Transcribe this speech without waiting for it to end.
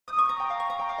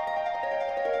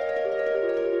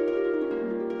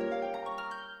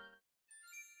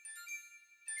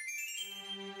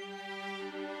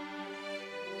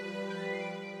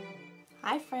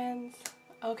Hi friends!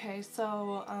 Okay,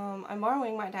 so I'm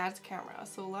borrowing my dad's camera,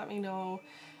 so let me know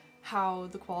how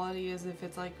the quality is. If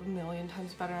it's like a million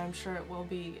times better, I'm sure it will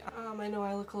be. I know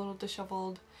I look a little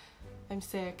disheveled, I'm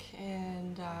sick,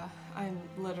 and I'm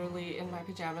literally in my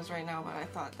pajamas right now, but I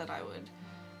thought that I would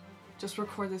just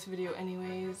record this video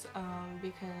anyways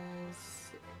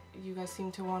because you guys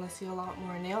seem to want to see a lot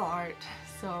more nail art.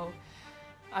 So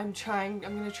I'm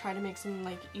gonna try to make some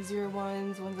like easier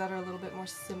ones that are a little bit more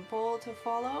simple to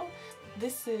follow.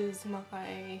 This is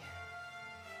my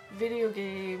video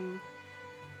game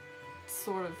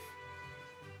sort of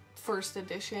first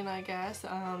edition, I guess.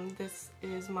 This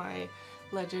is my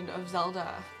Legend of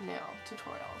Zelda nail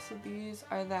tutorial. So these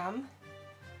are them.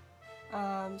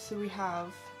 So we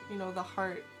have, you know, the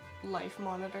heart life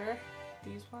monitor,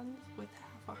 these ones with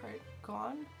half a heart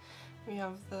gone. We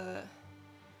have the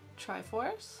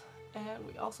Triforce, and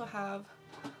we also have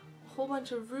a whole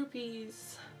bunch of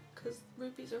rupees because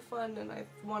rupees are fun and I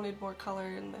wanted more color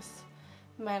in this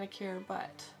manicure,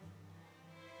 but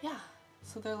yeah.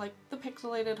 So they're like the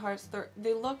pixelated hearts.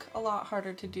 They look a lot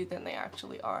harder to do than they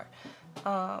actually are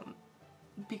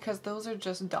because those are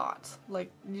just dots.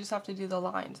 Like you just have to do the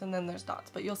lines and then there's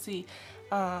dots, but you'll see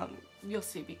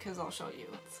because I'll show you.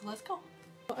 So let's go.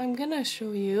 I'm gonna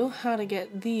show you how to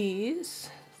get these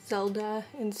Zelda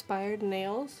inspired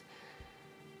nails.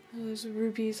 There's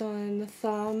rubies on the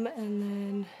thumb and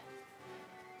then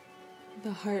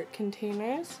the heart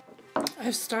containers.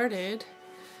 I've started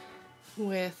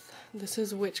with, this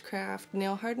is Witchcraft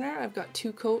Nail Hardener. I've got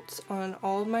 2 coats on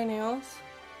all of my nails.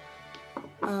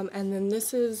 And then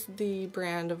this is the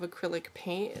brand of acrylic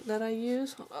paint that I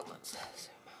use. Hold on, let's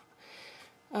zoom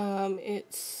out.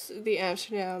 It's the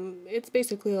Amsterdam. It's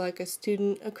basically like a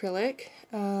student acrylic.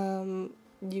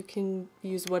 You can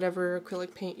use whatever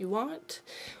acrylic paint you want,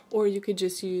 or you could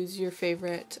just use your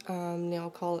favorite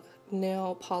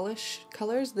nail polish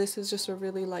colors. This is just a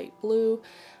really light blue,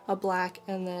 a black,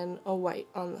 and then a white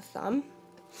on the thumb.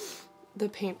 The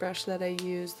paintbrush that I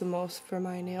use the most for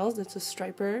my nails, it's a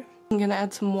striper. I'm gonna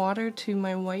add some water to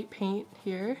my white paint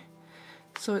here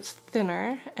so it's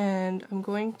thinner, and I'm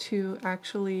going to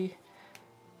actually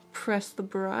press the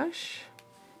brush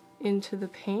into the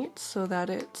paint so that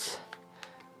it's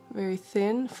very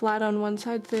thin, flat on one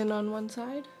side, thin on one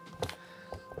side.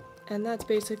 And that's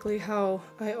basically how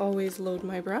I always load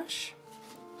my brush.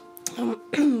 What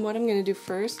I'm going to do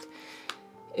first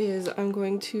is I'm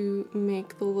going to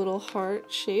make the little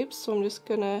heart shapes. So I'm just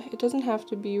gonna, it doesn't have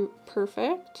to be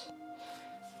perfect.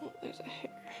 Oh, there's a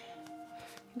hair.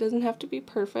 It doesn't have to be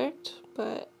perfect,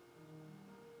 but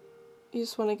you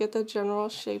just want to get the general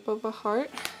shape of a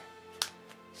heart.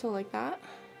 So like that.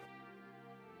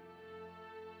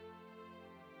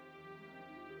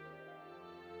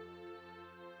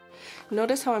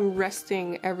 Notice how I'm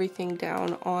resting everything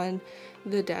down on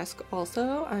the desk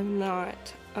also. I'm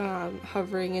not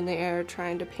hovering in the air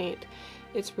trying to paint.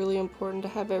 It's really important to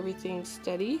have everything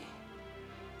steady.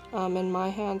 And my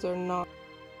hands are not.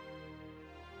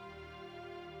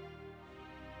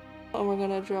 And we're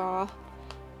gonna draw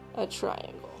a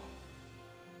triangle.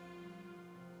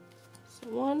 So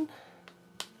 1,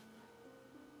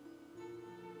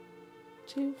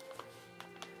 2,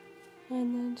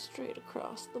 and then straight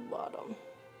across the bottom.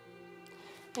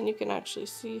 And you can actually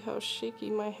see how shaky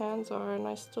my hands are, and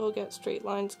I still get straight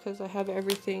lines because I have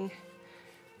everything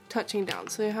touching down.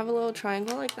 So you have a little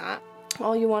triangle like that.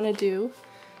 All you want to do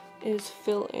is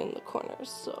fill in the corners.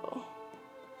 So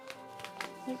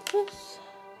like this,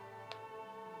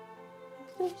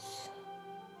 like this,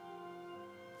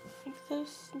 like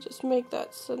this. Just make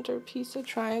that center piece a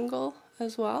triangle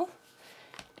as well,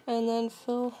 and then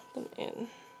fill them in.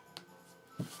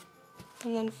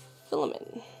 And then fill them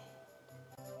in.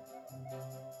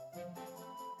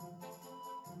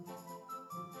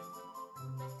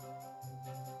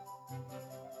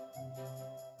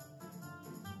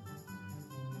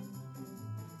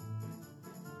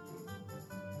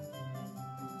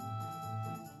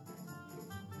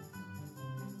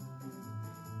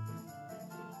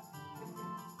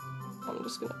 I'm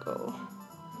just gonna go,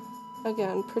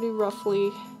 again, pretty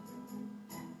roughly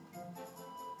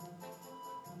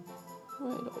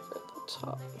right over at the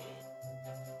top.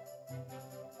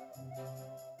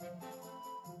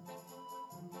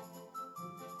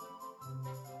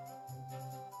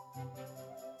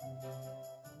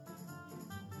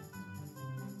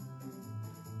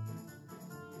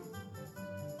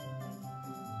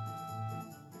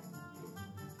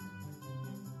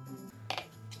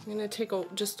 I'm gonna take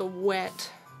just a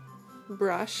wet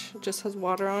brush, it just has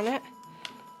water on it,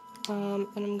 and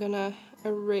I'm gonna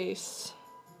erase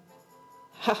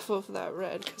half of that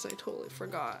red because I totally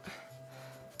forgot.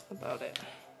 about it.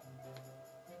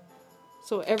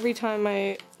 So every time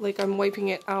I'm wiping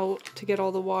it out to get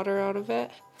all the water out of it,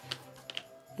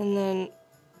 and then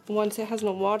once it has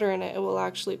no water in it, it will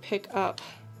actually pick up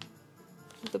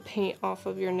the paint off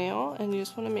of your nail, and you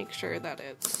just want to make sure that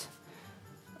it's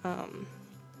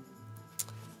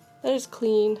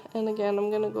clean. And again,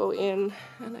 I'm gonna go in,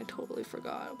 and I totally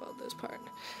forgot about this part,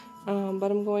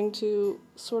 but I'm going to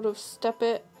sort of step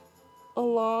it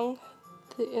along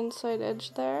the inside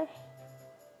edge there,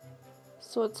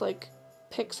 so it's like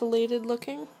pixelated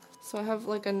looking. So I have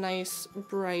like a nice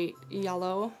bright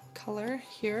yellow color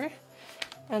here,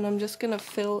 and I'm just gonna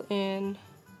fill in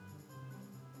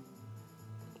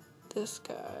this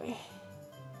guy.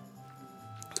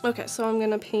 Okay, so I'm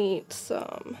gonna paint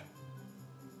some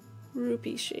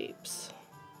rupee shapes.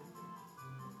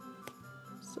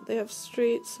 So they have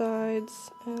straight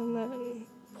sides and then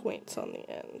points on the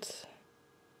ends.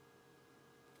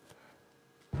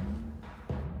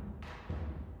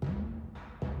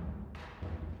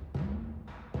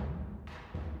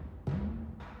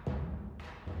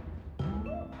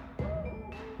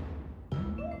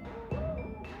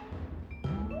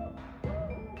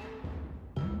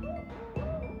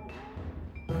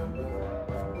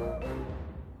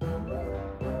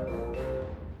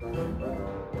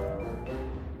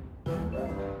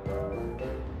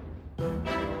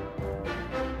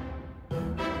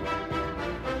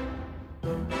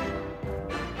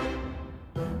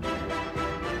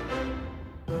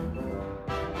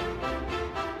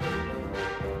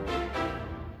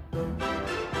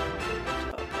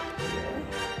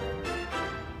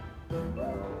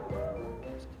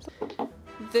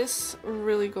 This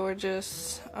really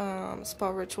gorgeous spa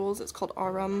rituals, it's called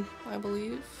Arum, I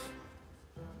believe.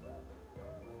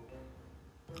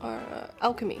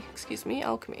 Alchemy, excuse me,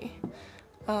 Alchemy.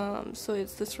 So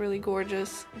it's this really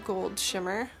gorgeous gold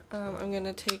shimmer. I'm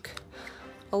gonna take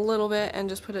a little bit and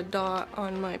just put a dot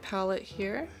on my palette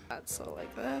here. So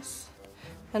like this.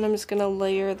 And I'm just gonna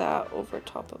layer that over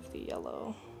top of the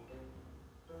yellow.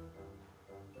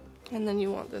 And then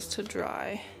you want this to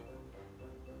dry.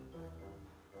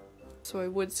 So I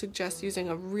would suggest using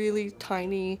a really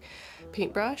tiny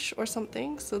paintbrush or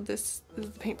something. So this is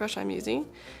the paintbrush I'm using.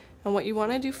 And what you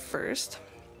want to do first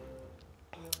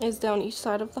is down each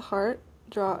side of the heart,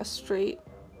 draw a straight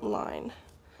line.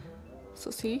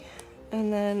 So see?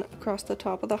 And then across the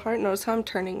top of the heart, notice how I'm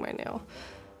turning my nail.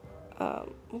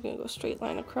 I'm going to go straight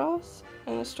line across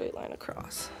and a straight line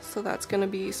across. So that's going to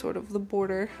be sort of the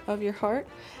border of your heart.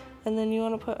 And then you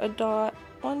want to put a dot,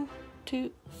 1,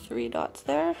 2, 3 dots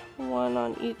there, 1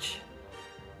 on each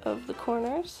of the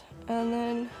corners, and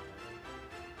then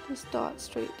just dot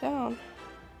straight down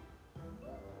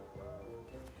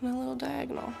in a little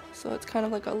diagonal. So it's kind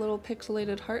of like a little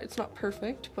pixelated heart. It's not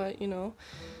perfect, but you know,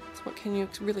 it's what can you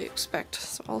really expect.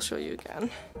 So I'll show you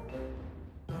again.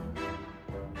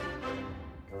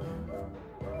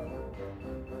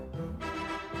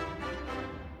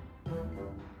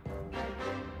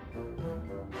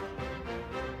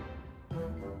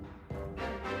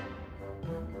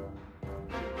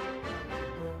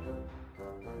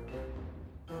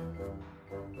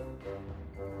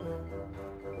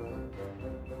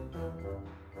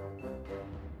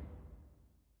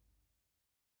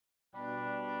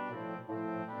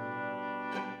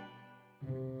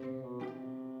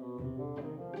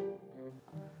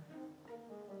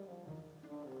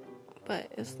 But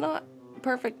it's not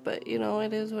perfect, but you know,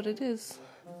 it is what it is.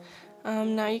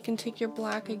 Now you can take your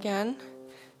black again,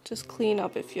 just clean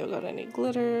up if you got any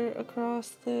glitter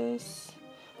across this,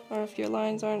 or if your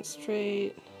lines aren't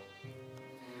straight,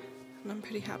 and I'm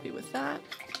pretty happy with that.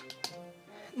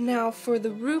 Now for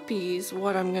the rupees,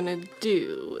 what I'm gonna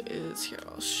do is, here,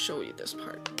 I'll show you this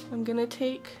part. I'm gonna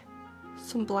take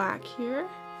some black here,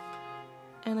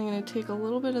 and I'm gonna take a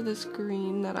little bit of this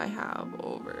green that I have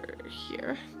over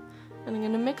here, and I'm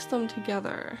gonna mix them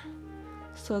together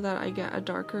so that I get a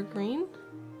darker green.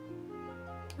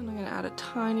 And I'm gonna add a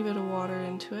tiny bit of water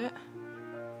into it.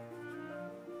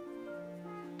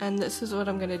 And this is what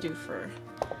I'm gonna do for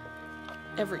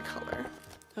every color.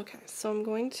 Okay, so I'm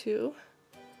going to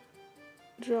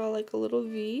draw like a little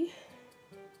V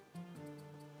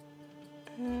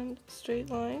and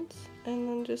straight lines, and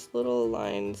then just little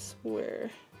lines where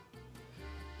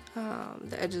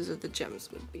the edges of the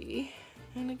gems would be.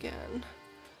 And again,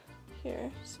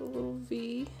 here, so a little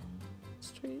V,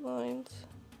 straight lines,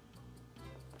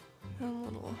 and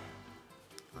little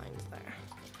lines there.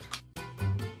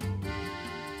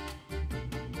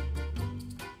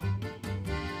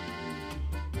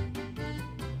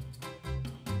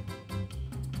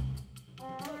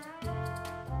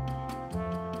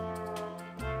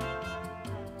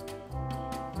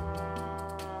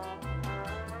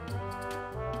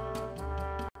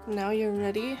 now you're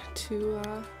ready to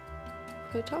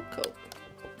put a top coat.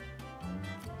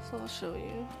 So I'll show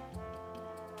you.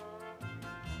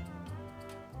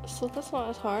 So that's not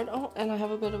as hard. Oh, and I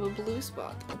have a bit of a blue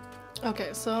spot. Okay,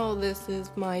 so this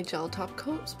is my gel top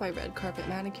coat. It's by Red Carpet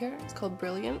Manicure. It's called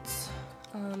Brilliance.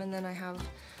 And then I have,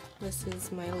 this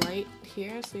is my light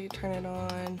here. So you turn it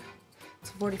on. It's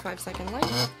a 45-second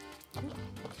light.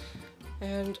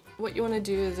 And what you want to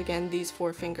do is, again, these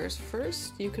 4 fingers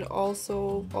first. You could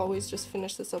also always just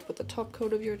finish this up with a top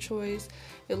coat of your choice.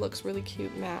 It looks really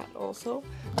cute matte also.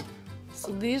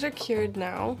 So these are cured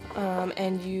now,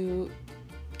 and you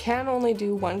can only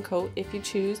do 1 coat if you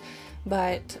choose,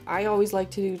 but I always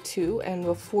like to do 2, and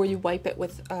before you wipe it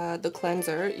with the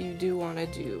cleanser, you do want to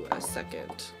do a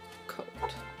second coat.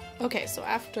 Okay, so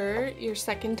after your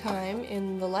second time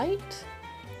in the light,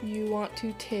 you want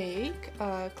to take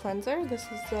a cleanser. This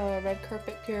is the Red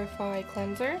Carpet Purify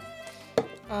Cleanser.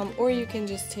 Or you can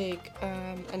just take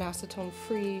an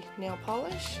acetone-free nail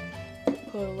polish,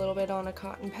 put a little bit on a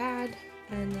cotton pad,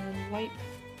 and then wipe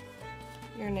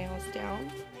your nails down.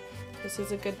 This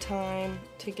is a good time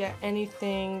to get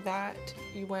anything that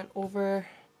you went over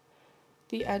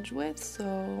the edge with.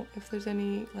 So if there's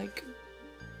any, like,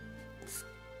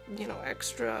 you know,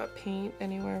 extra paint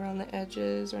anywhere around the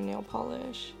edges or nail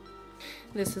polish.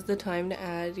 This is the time to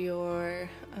add your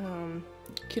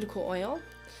cuticle oil.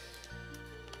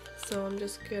 So I'm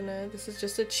just gonna, this is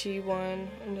just a acheive one,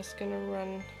 I'm just gonna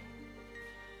run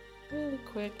really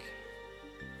quick.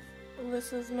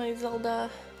 This is my Zelda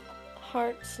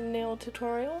Hearts nail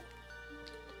tutorial.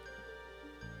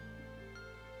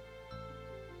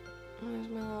 There's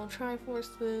my little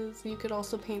Triforces. You could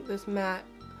also paint this matte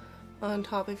on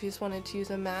top if you just wanted to use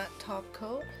a matte top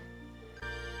coat.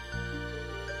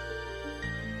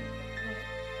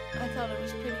 I thought it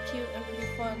was pretty cute and pretty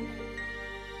fun.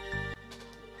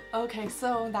 Okay,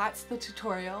 so that's the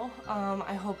tutorial.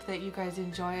 I hope that you guys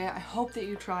enjoy it. I hope that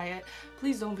you try it.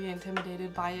 Please don't be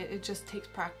intimidated by it. It just takes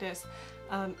practice.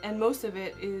 And most of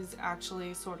it is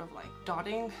actually sort of like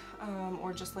dotting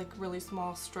or just like really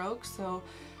small strokes. So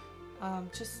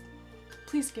just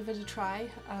please give it a try.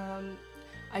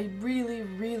 I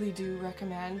really do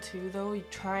recommend too, though,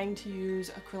 trying to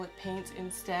use acrylic paints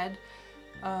instead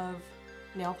of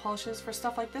nail polishes for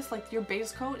stuff like this. Like, your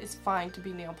base coat is fine to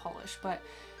be nail polish, but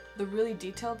the really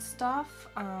detailed stuff,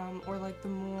 or like the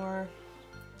more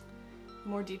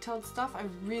detailed stuff, I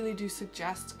really do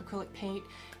suggest acrylic paint.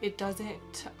 It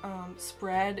doesn't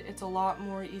spread. It's a lot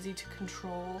more easy to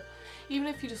control. Even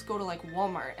if you just go to like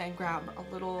Walmart and grab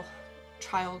a little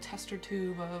trial tester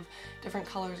tube of different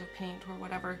colors of paint or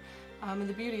whatever. And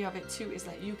the beauty of it too is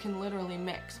that you can literally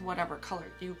mix whatever color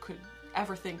you could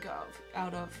ever think of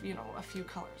out of, you know, a few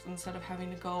colors, instead of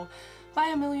having to go buy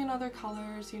a million other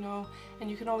colors, you know, and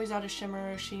you can always add a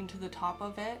shimmer or sheen to the top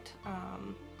of it.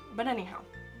 But anyhow,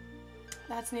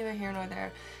 that's neither here nor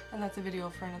there, and that's a video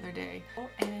for another day.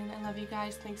 And I love you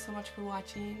guys. Thanks so much for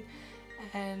watching,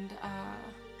 and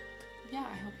yeah,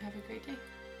 I hope you have a great day.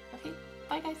 Okay,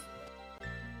 bye guys.